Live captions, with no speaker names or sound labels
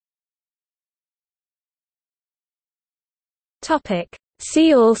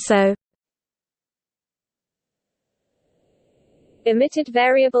See also: Emitted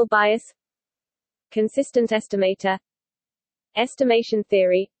variable bias, consistent estimator, estimation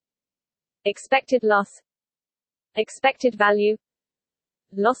theory, expected loss, expected value,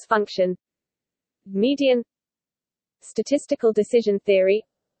 loss function, median, statistical decision theory,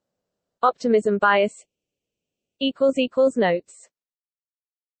 optimism bias. Notes.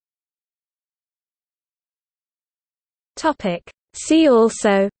 See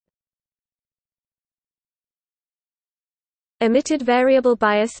also: Emitted variable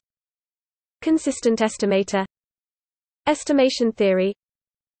bias, consistent estimator, estimation theory,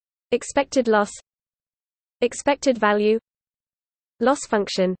 expected loss, expected value, loss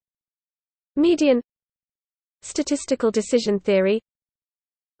function, median, statistical decision theory,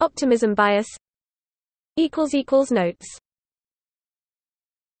 optimism bias. Notes.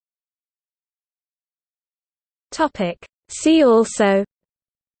 See also: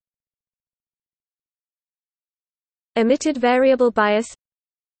 Emitted variable bias,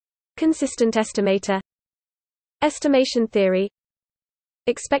 consistent estimator, estimation theory,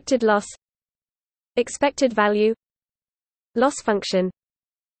 expected loss, expected value, loss function,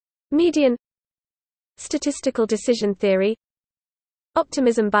 median, statistical decision theory,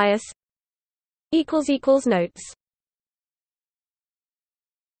 optimism bias. Notes.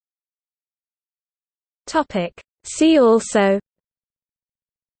 See also: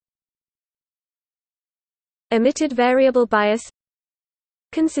 Emitted variable bias,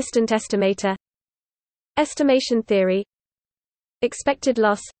 consistent estimator, estimation theory, expected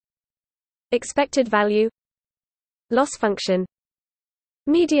loss, expected value, loss function,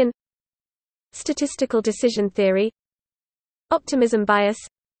 median, statistical decision theory, optimism bias.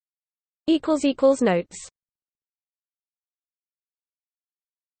 Notes.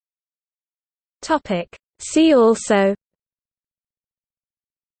 See also: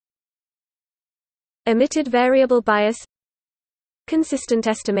 Emitted variable bias, consistent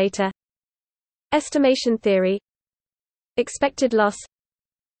estimator, estimation theory, expected loss,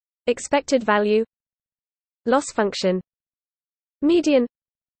 expected value, loss function, median,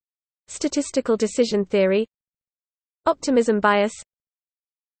 statistical decision theory, optimism bias.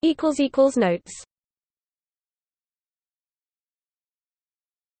 Notes.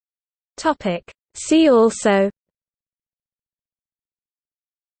 See also: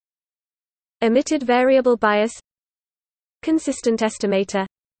 Emitted variable bias, consistent estimator,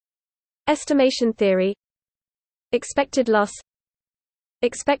 estimation theory, expected loss,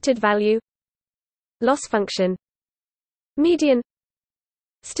 expected value, loss function, median,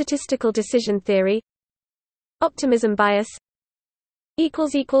 statistical decision theory, optimism bias.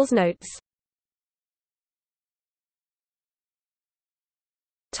 Notes.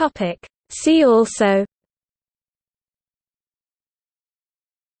 See also: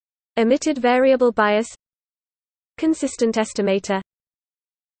 Emitted variable bias, consistent estimator,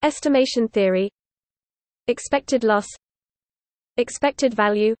 estimation theory, expected loss, expected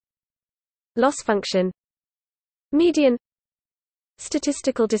value, loss function, median,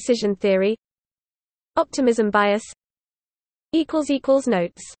 statistical decision theory, optimism bias.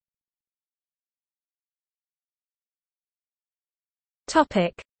 Notes.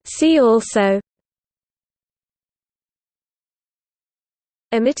 See also: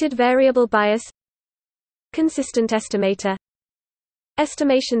 Emitted variable bias, consistent estimator,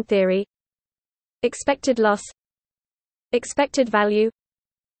 estimation theory, expected loss, expected value,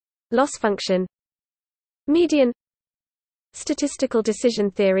 loss function, median, statistical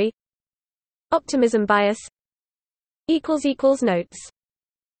decision theory, optimism bias. Notes.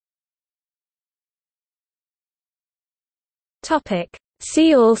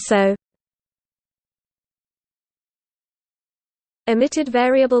 See also: Emitted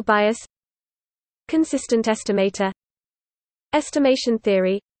variable bias, consistent estimator, estimation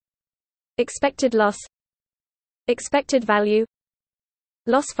theory, expected loss, expected value,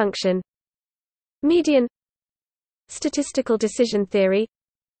 loss function, median, statistical decision theory,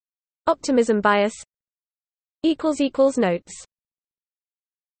 optimism bias. Notes.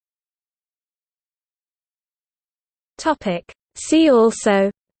 See also: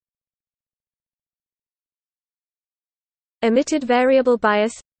 Emitted variable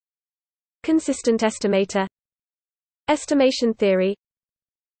bias, consistent estimator, estimation theory,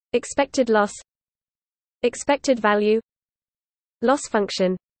 expected loss, expected value, loss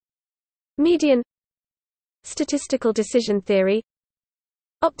function, median, statistical decision theory,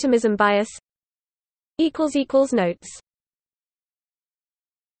 optimism bias. Notes.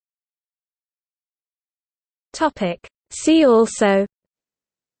 See also: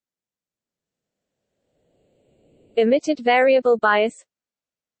 Emitted variable bias,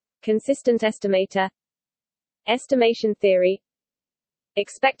 consistent estimator, estimation theory,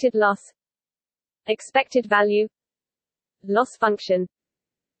 expected loss, expected value, loss function,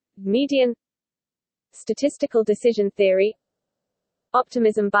 median, statistical decision theory,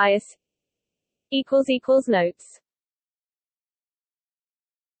 optimism bias. Notes.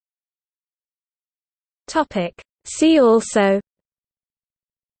 Topic. See also: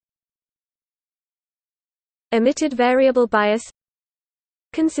 Emitted variable bias,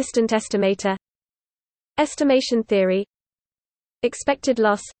 consistent estimator, estimation theory, expected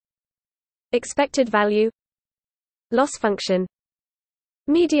loss, expected value, loss function,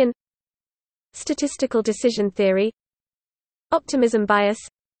 median, statistical decision theory, optimism bias.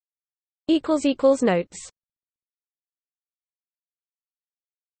 Notes.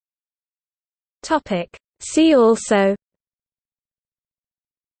 Topic. See also: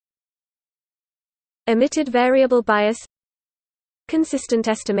 Emitted variable bias, consistent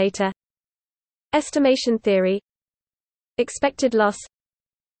estimator, estimation theory, expected loss,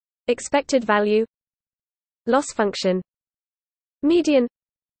 expected value, loss function, median,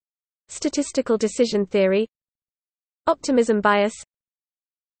 statistical decision theory, optimism bias.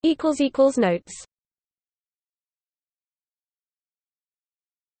 Notes.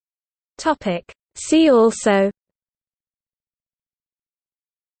 Topic. See also: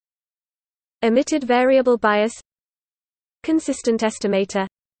 Emitted variable bias, consistent estimator,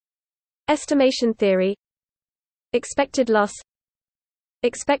 estimation theory, expected loss,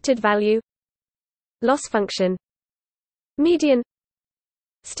 expected value, loss function, median,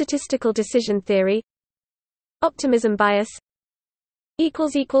 statistical decision theory, optimism bias.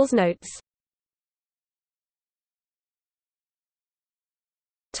 Notes.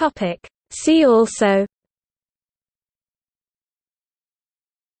 Topic. See also: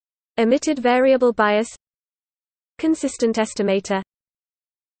 Emitted variable bias, consistent estimator,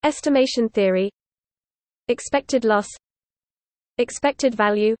 estimation theory, expected loss, expected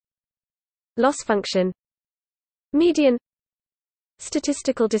value, loss function, median,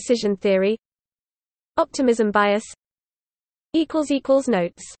 statistical decision theory, optimism bias.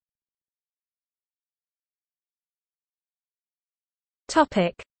 Notes.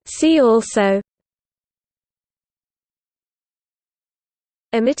 Topic. See also: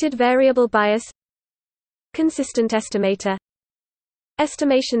 Emitted variable bias, consistent estimator,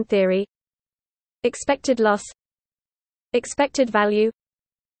 estimation theory, expected loss, expected value,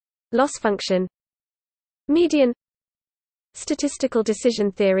 loss function, median, statistical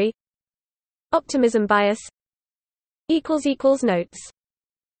decision theory, optimism bias. Notes.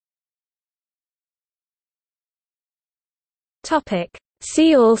 Topic.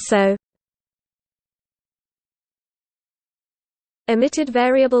 See also: Emitted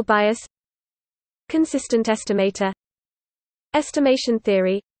variable bias, consistent estimator, estimation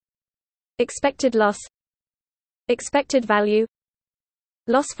theory, expected loss, expected value,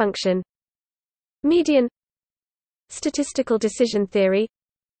 loss function, median, statistical decision theory,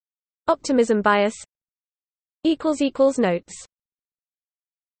 optimism bias. Notes.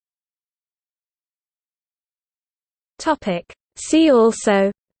 Topic. See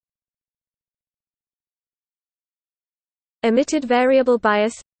also: Emitted variable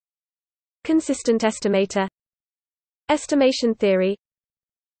bias, consistent estimator, estimation theory,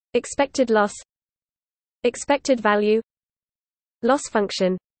 expected loss, expected value, loss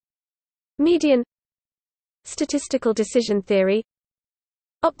function, median, statistical decision theory,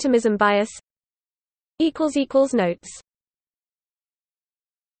 optimism bias. Notes.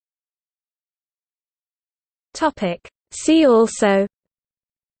 Topic. See also: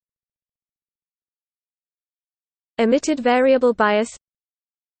 Emitted variable bias,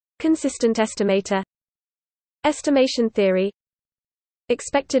 consistent estimator, estimation theory,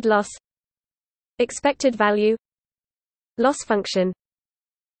 expected loss, expected value, loss function,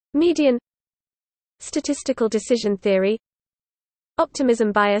 median, statistical decision theory,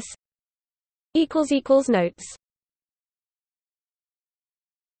 optimism bias. Notes.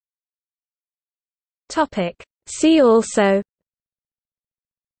 Topic. See also: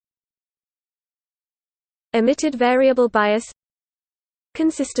 Emitted variable bias,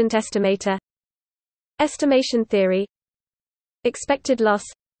 consistent estimator, estimation theory, expected loss,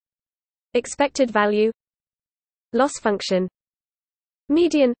 expected value, loss function,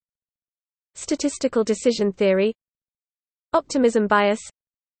 median, statistical decision theory, optimism bias.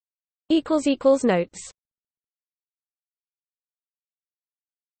 Notes.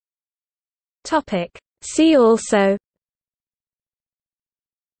 Topic. See also: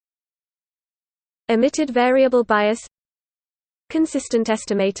 Emitted variable bias, consistent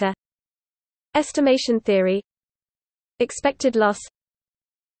estimator, estimation theory, expected loss,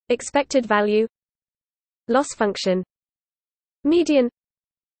 expected value, loss function, median,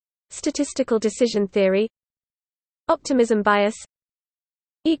 statistical decision theory, optimism bias.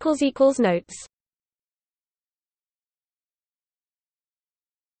 Notes.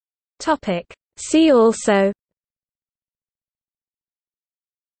 Topic. See also: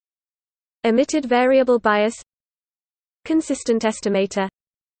 Omitted variable bias, consistent estimator,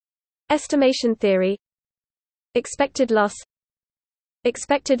 estimation theory, expected loss,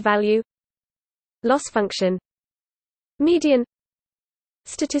 expected value, loss function, median,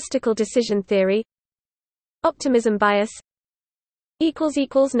 statistical decision theory, optimism bias.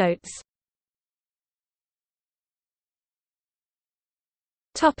 Notes.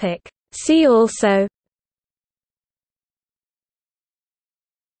 Topic. See also: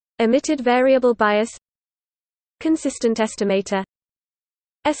 Omitted variable bias, consistent estimator,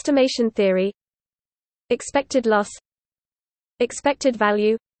 estimation theory, expected loss, expected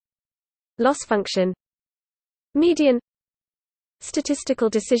value, loss function, median, statistical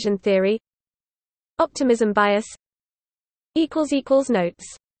decision theory, optimism bias.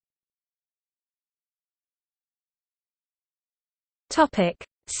 Notes. Topic.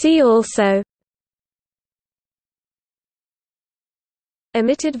 See also: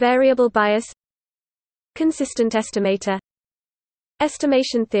 Omitted variable bias, consistent estimator,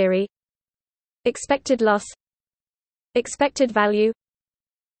 estimation theory, expected loss, expected value,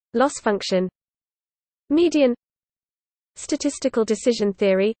 loss function, median, statistical decision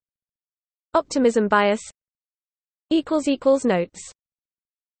theory, optimism bias. Notes.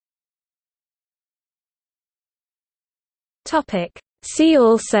 Topic. See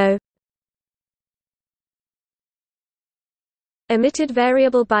also: Omitted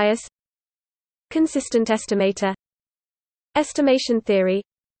variable bias, consistent estimator, estimation theory,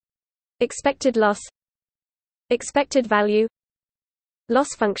 expected loss, expected value,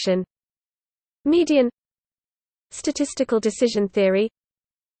 loss function, median, statistical decision theory,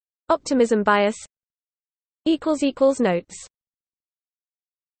 optimism bias. Notes.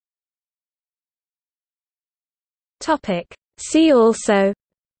 Topic. See also: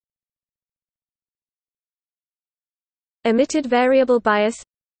 Omitted variable bias,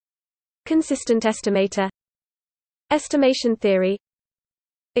 consistent estimator, estimation theory,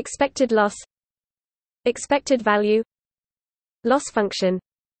 expected loss, expected value, loss function,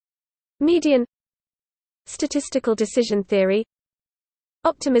 median, statistical decision theory,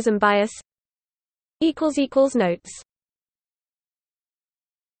 optimism bias. Notes.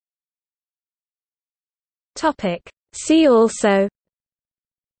 Topic. See also: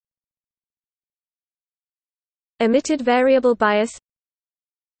 Omitted variable bias,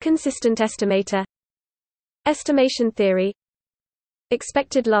 consistent estimator, estimation theory,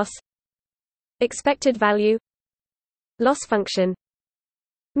 expected loss, expected value, loss function,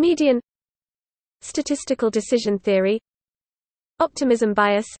 median, statistical decision theory, optimism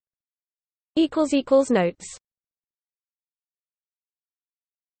bias. Notes.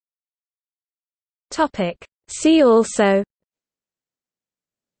 Topic. See also: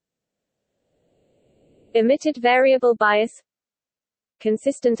 Omitted variable bias,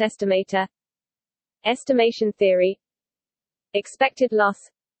 consistent estimator, estimation theory, expected loss,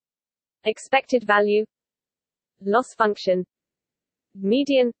 expected value, loss function,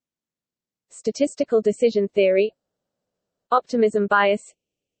 median, statistical decision theory, optimism bias.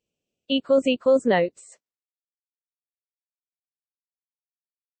 Notes.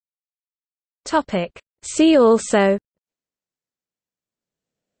 Topic. See also: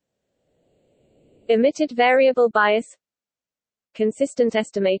 Omitted variable bias, consistent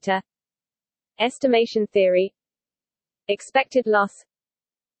estimator, estimation theory, expected loss,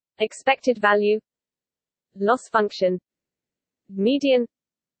 expected value, loss function, median,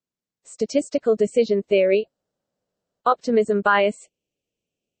 statistical decision theory, optimism bias.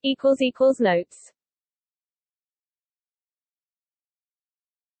 Notes.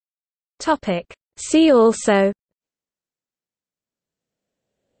 Topic. See also: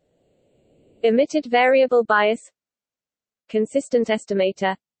 Omitted variable bias, consistent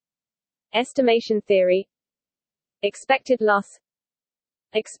estimator, estimation theory, expected loss,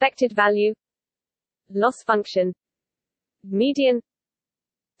 expected value, loss function, median,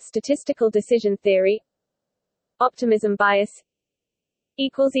 statistical decision theory, optimism bias.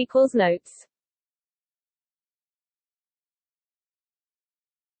 Notes.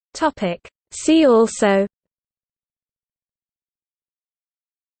 Topic. See also: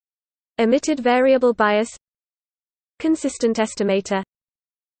 Omitted variable bias, consistent estimator,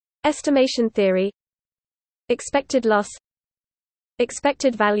 estimation theory, expected loss,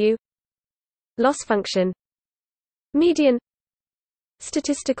 expected value, loss function, median,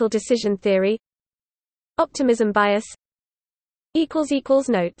 statistical decision theory, optimism bias.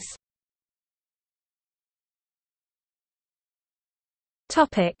 Notes.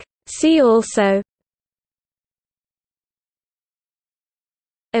 See also: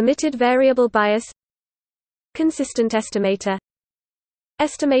 Omitted variable bias, consistent estimator,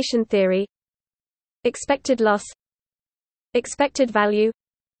 estimation theory, expected loss, expected value,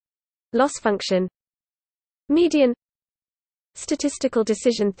 loss function, median, statistical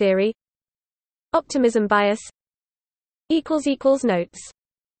decision theory, optimism bias. Notes.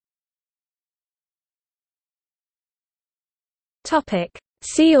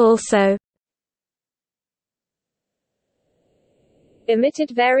 See also: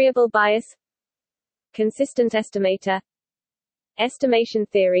 Omitted variable bias, consistent estimator, estimation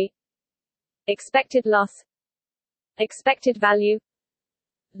theory, expected loss, expected value,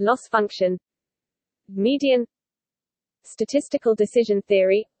 loss function, median, statistical decision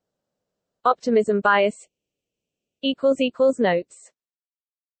theory, optimism bias. Notes.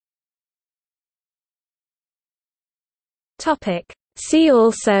 See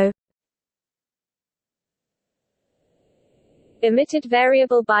also: Omitted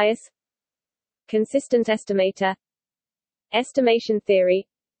variable bias, consistent estimator, estimation theory,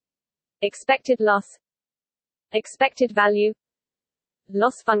 expected loss, expected value,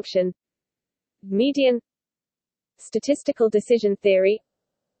 loss function, median, statistical decision theory,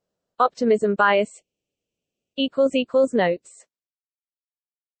 optimism bias. Notes.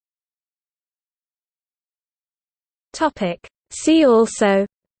 See also: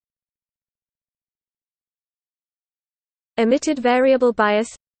 Omitted variable bias,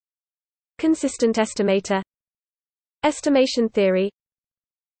 consistent estimator, estimation theory,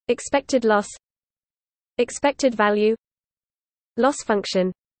 expected loss, expected value, loss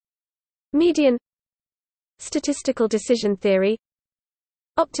function, median, statistical decision theory,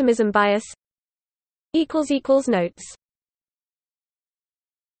 optimism bias. Notes.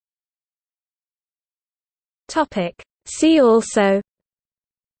 See also: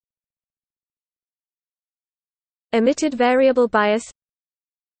 Omitted variable bias,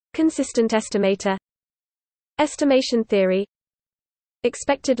 consistent estimator, estimation theory,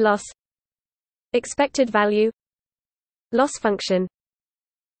 expected loss, expected value, loss function,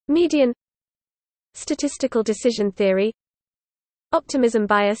 median, statistical decision theory, optimism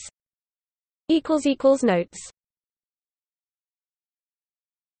bias. Notes.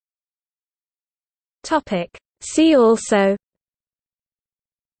 See also: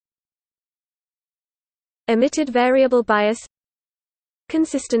 Omitted variable bias,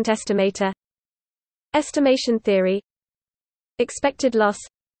 consistent estimator, estimation theory, expected loss,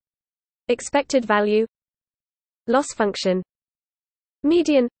 expected value, loss function,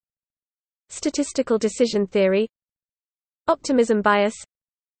 median, statistical decision theory, optimism bias.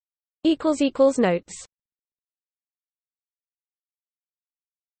 Notes.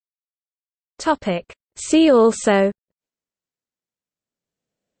 See also: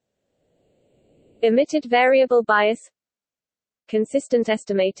 Omitted variable bias, consistent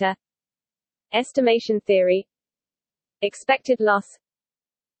estimator, estimation theory, expected loss,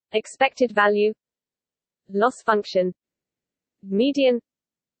 expected value, loss function, median,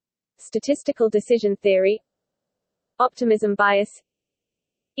 statistical decision theory, optimism bias.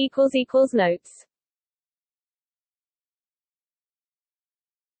 Notes.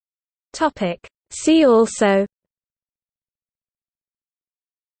 See also: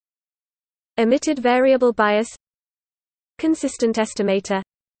 Omitted variable bias, consistent estimator,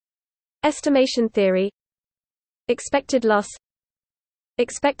 estimation theory, expected loss,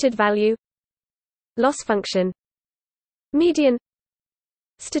 expected value, loss function, median,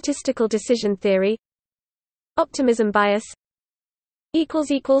 statistical decision theory, optimism bias.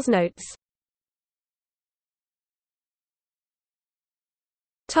 Notes.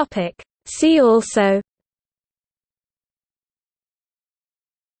 See also: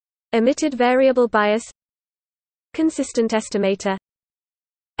 Omitted variable bias, consistent estimator,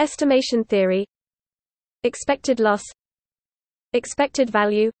 estimation theory, expected loss, expected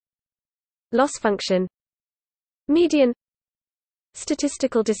value, loss function, median,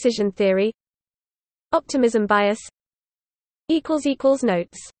 statistical decision theory, optimism bias.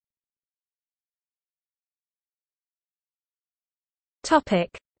 Notes.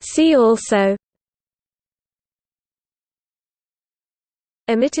 See also: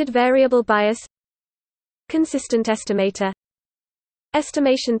 Omitted variable bias, consistent estimator,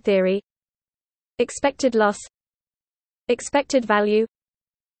 estimation theory, expected loss, expected value,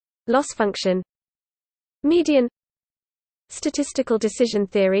 loss function, median, statistical decision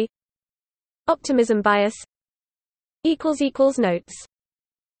theory, optimism bias. Notes.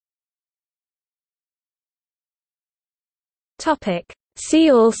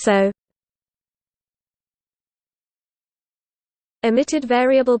 See also: Emitted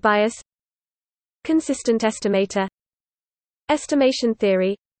variable bias, consistent estimator, estimation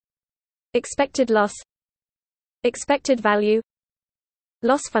theory, expected loss, expected value,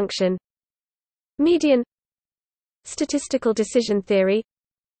 loss function, median, statistical decision theory,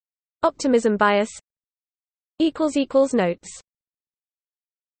 optimism bias. Notes.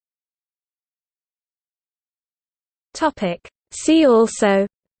 See also: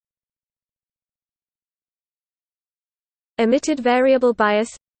 Emitted variable bias,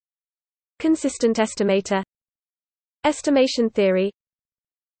 consistent estimator, estimation theory,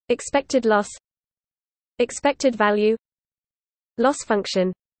 expected loss, expected value, loss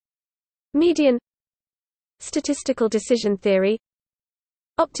function, median, statistical decision theory,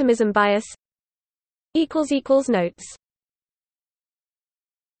 optimism bias. Notes.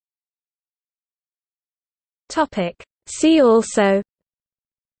 See also: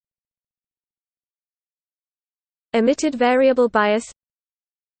 Emitted variable bias,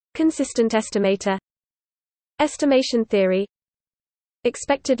 consistent estimator, estimation theory,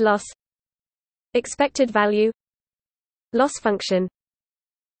 expected loss, expected value, loss function,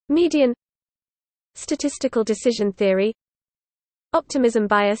 median, statistical decision theory, optimism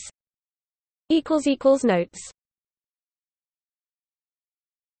bias. Notes.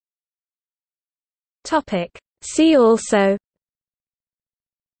 See also: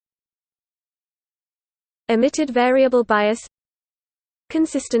 Emitted variable bias,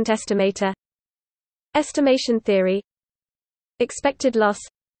 consistent estimator, estimation theory, expected loss,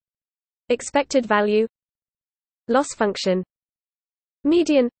 expected value, loss function,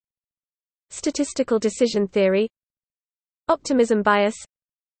 median, statistical decision theory, optimism bias.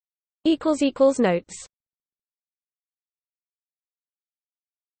 Notes.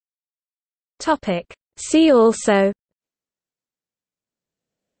 See also: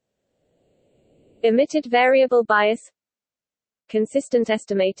 Emitted variable bias, consistent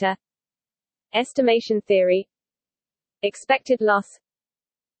estimator, estimation theory, expected loss,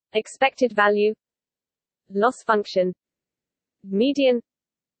 expected value, loss function, median,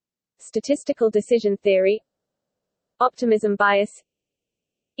 statistical decision theory, optimism bias.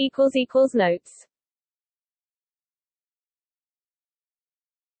 Notes.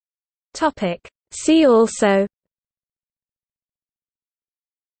 See also: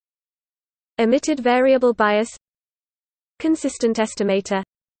 Emitted variable bias, consistent estimator,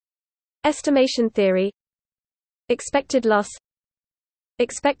 estimation theory, expected loss,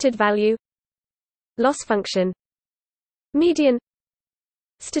 expected value, loss function, median,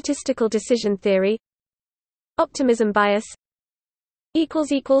 statistical decision theory, optimism bias.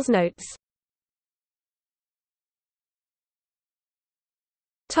 Notes.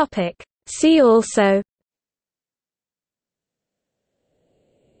 See also: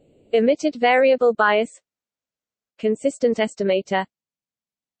 Emitted variable bias, consistent estimator,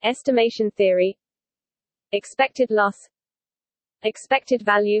 estimation theory, expected loss, expected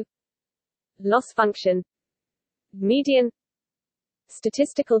value, loss function, median,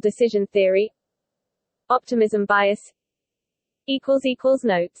 statistical decision theory, optimism bias.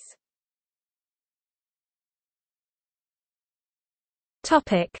 Notes.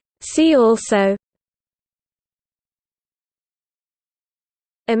 See also: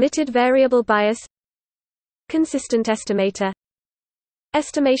 Emitted variable bias, consistent estimator,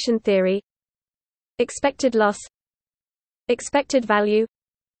 estimation theory, expected loss, expected value,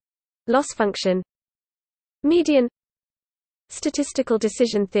 loss function, median, statistical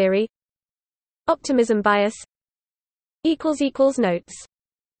decision theory, optimism bias. Notes.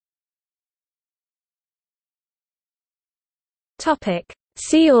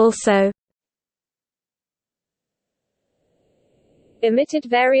 See also: Emitted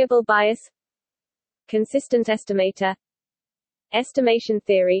variable bias, consistent estimator, estimation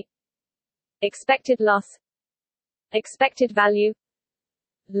theory, expected loss, expected value,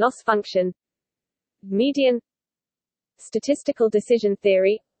 loss function, median, statistical decision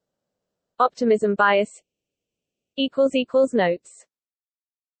theory, optimism bias. Notes.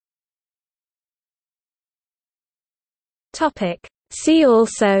 See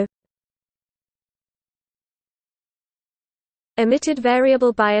also: Emitted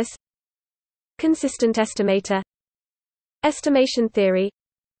variable bias, consistent estimator, estimation theory,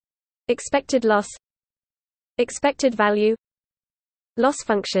 expected loss, expected value, loss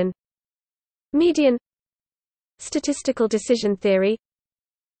function, median, statistical decision theory,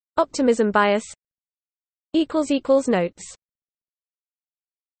 optimism bias. Notes.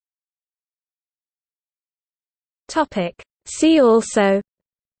 See also: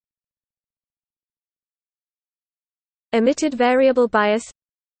 Emitted variable bias,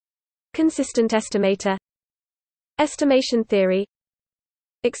 consistent estimator, estimation theory,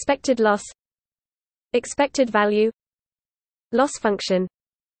 expected loss, expected value, loss function,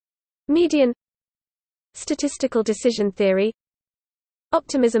 median, statistical decision theory,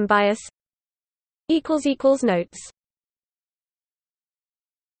 optimism bias. Notes.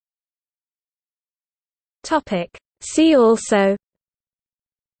 See also: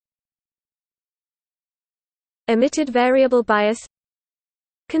 Emitted variable bias,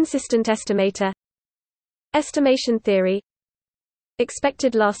 consistent estimator, estimation theory,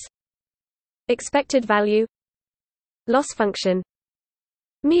 expected loss, expected value, loss function,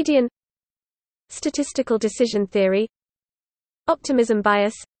 median, statistical decision theory, optimism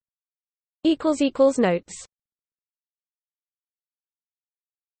bias. Notes.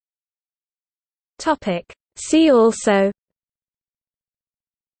 See also: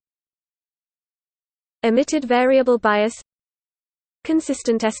 Emitted variable bias,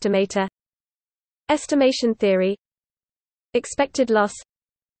 consistent estimator, estimation theory, expected loss,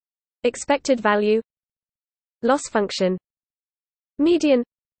 expected value, loss function, median,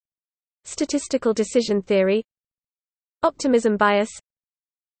 statistical decision theory, optimism bias.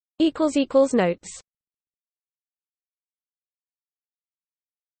 Notes.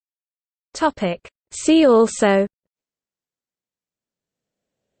 See also: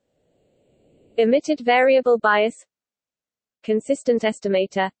 Emitted variable bias, consistent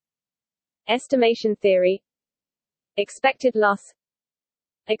estimator, estimation theory, expected loss,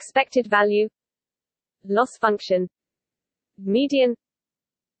 expected value, loss function, median,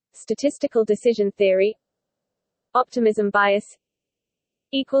 statistical decision theory, optimism bias.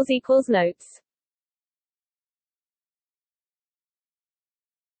 Notes.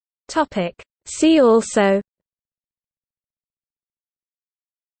 See also: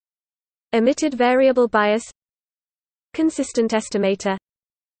 Emitted variable bias, consistent estimator,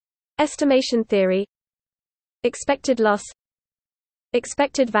 estimation theory, expected loss,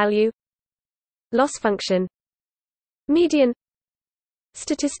 expected value, loss function, median,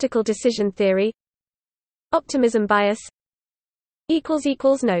 statistical decision theory, optimism bias.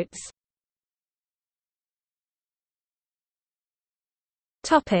 Notes.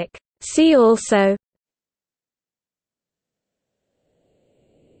 See also: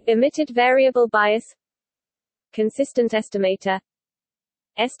 Emitted variable bias, consistent estimator,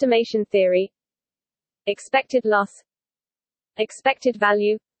 estimation theory, expected loss, expected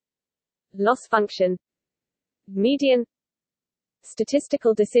value, loss function, median,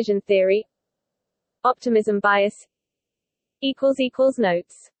 statistical decision theory, optimism bias.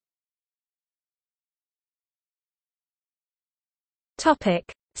 Notes.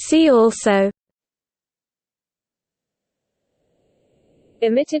 See also: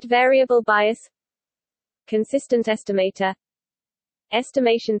 Emitted variable bias, consistent estimator,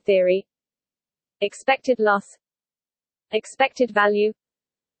 estimation theory, expected loss, expected value,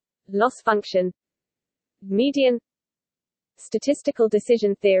 loss function, median, statistical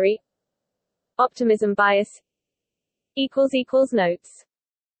decision theory, optimism bias. Notes.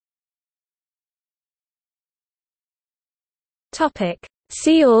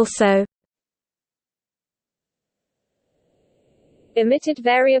 See also: Emitted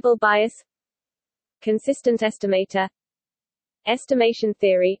variable bias, consistent estimator, estimation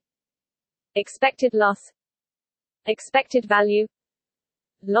theory, expected loss, expected value,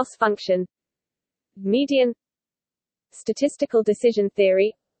 loss function, median, statistical decision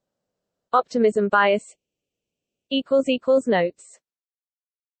theory, optimism bias. Notes.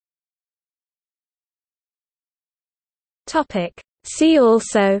 See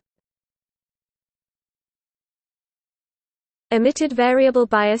also: Emitted variable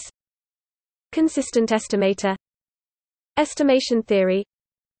bias, consistent estimator, estimation theory,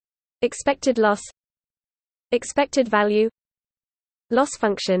 expected loss, expected value, loss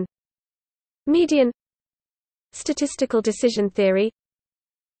function, median, statistical decision theory,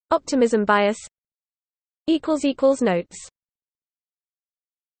 optimism bias. Notes.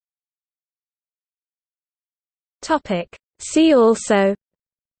 See also: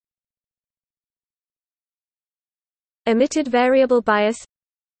 Emitted variable bias,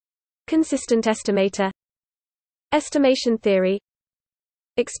 consistent estimator, estimation theory,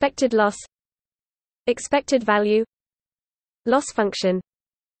 expected loss, expected value, loss function,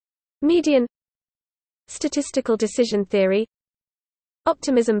 median, statistical decision theory,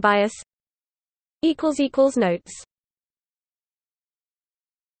 optimism bias. Notes.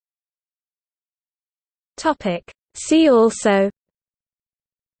 See also: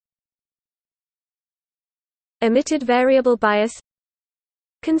 Omitted variable bias,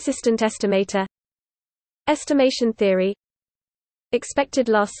 consistent estimator, estimation theory, expected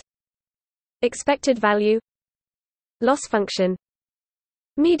loss, expected value, loss function,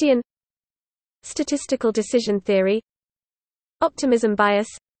 median, statistical decision theory, optimism bias.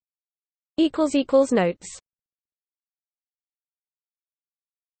 Notes.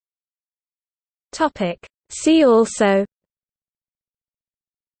 See also: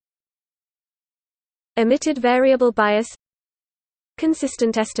 omitted variable bias,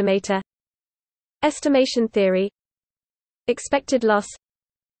 consistent estimator, estimation theory, expected loss,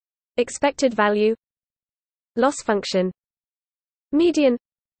 expected value, loss function, median,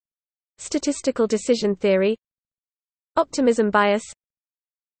 statistical decision theory, optimism bias.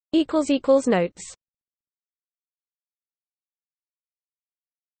 Notes.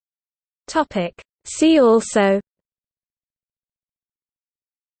 See also: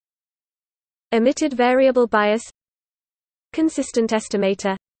 omitted variable bias, consistent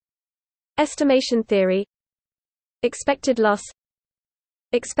estimator, estimation theory, expected loss,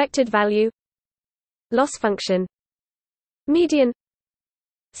 expected value, loss function, median,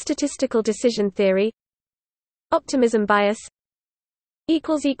 statistical decision theory, optimism bias.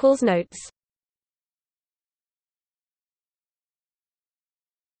 Notes.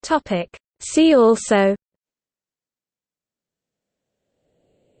 See also: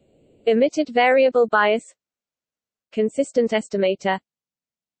 omitted variable bias, consistent estimator,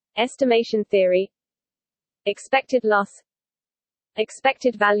 estimation theory, expected loss,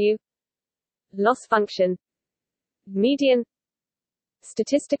 expected value, loss function, median,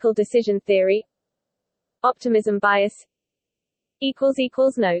 statistical decision theory, optimism bias.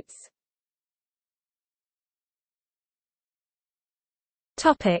 Notes.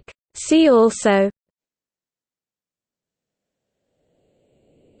 See also: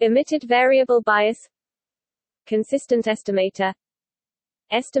 omitted variable bias, consistent estimator,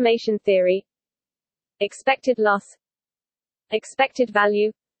 estimation theory, expected loss, expected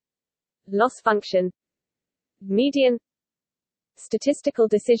value, loss function, median, statistical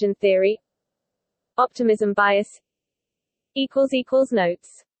decision theory, optimism bias.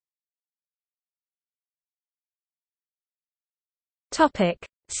 Notes.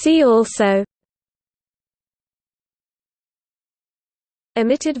 See also: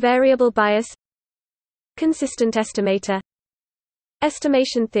 omitted variable bias, consistent estimator,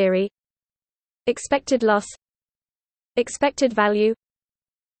 estimation theory, expected loss, expected value,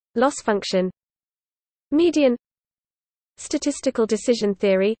 loss function, median, statistical decision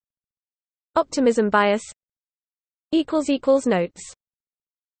theory, optimism bias. Notes.